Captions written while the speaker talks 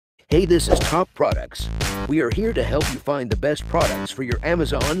Hey, this is Top Products. We are here to help you find the best products for your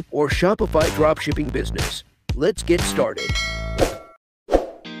Amazon or Shopify dropshipping business. Let's get started.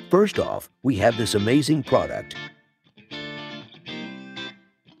 First off, we have this amazing product.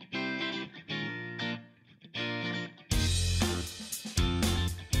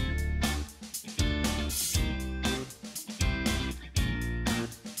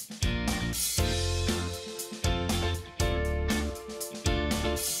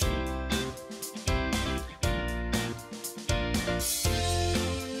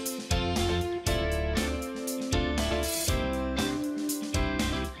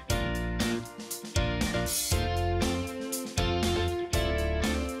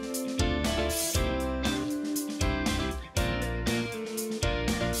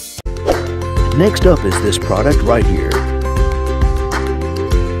 Next up is this product right here.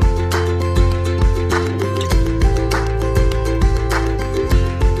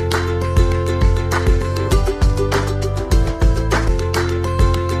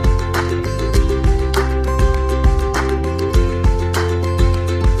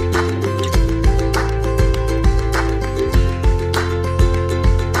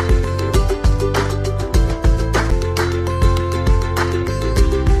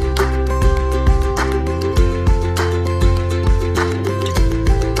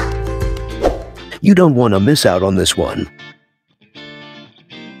 You don't want to miss out on this one.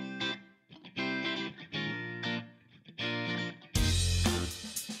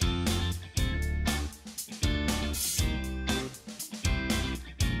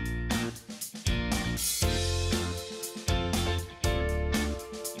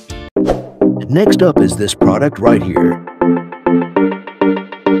 Next up is this product right here.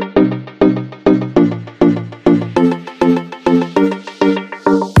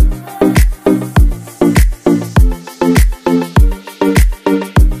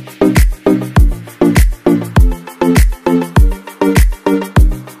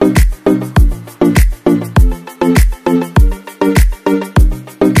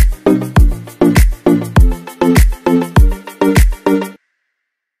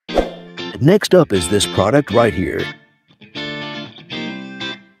 Next up is this product right here.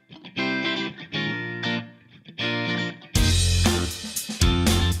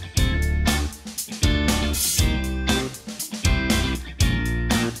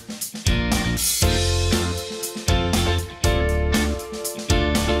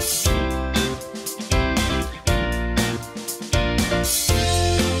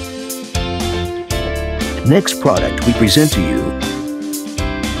 Next product we present to you.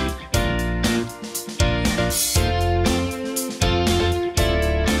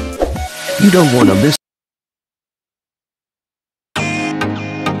 You don't want to miss.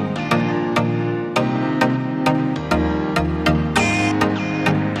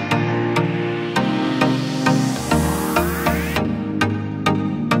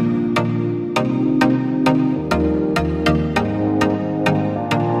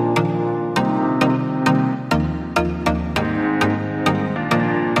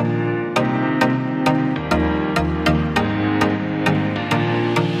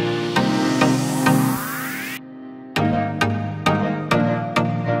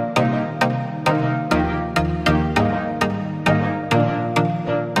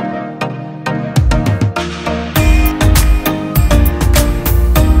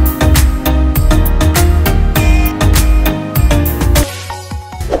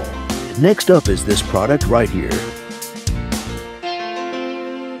 Next up is this product right here.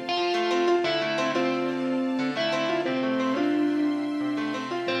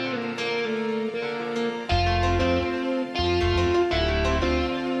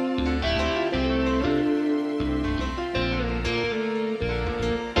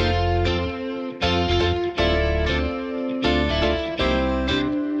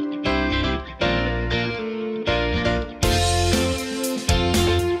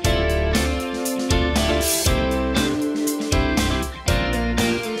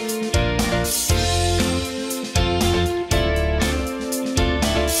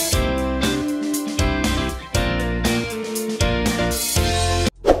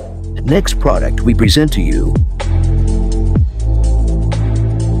 Next product we present to you.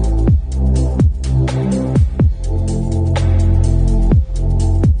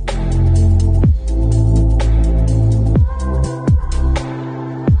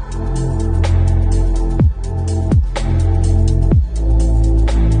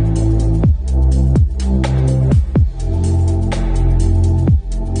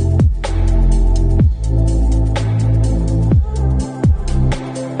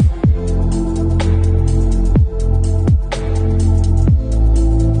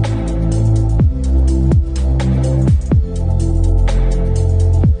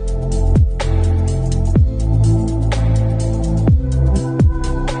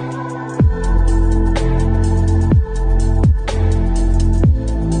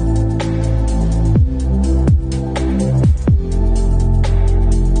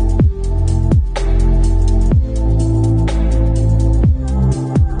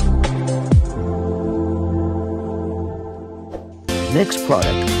 Next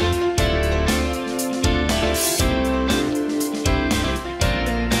product.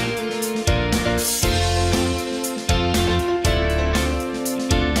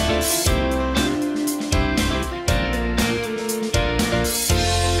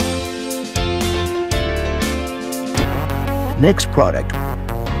 Next product.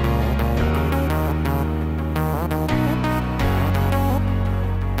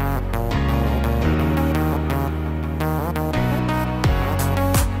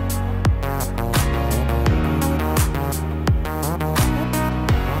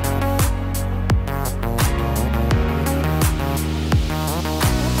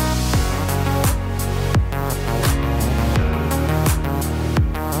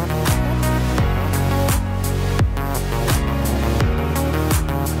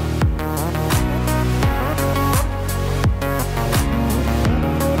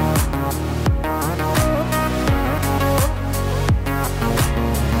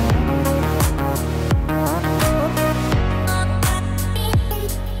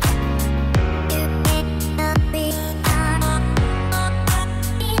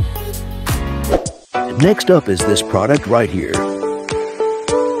 Next up is this product right here.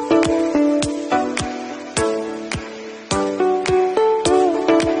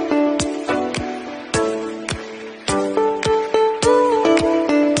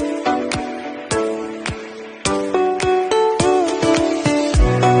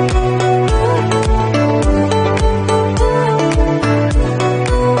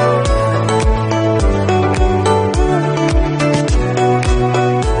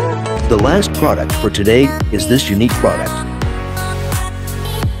 The last product for today is this unique product.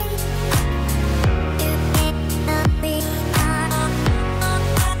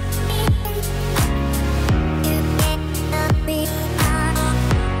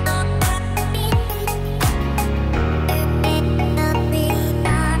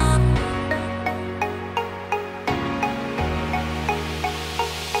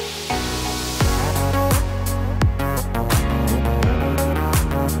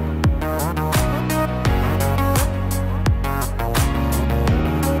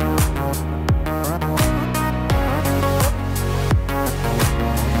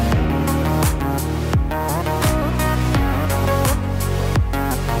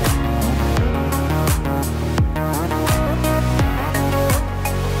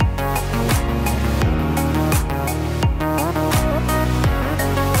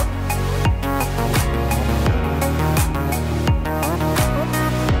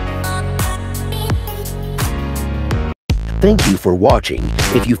 Thank you for watching.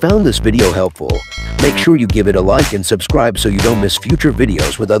 If you found this video helpful, make sure you give it a like and subscribe so you don't miss future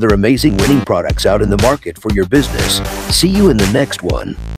videos with other amazing winning products out in the market for your business. See you in the next one.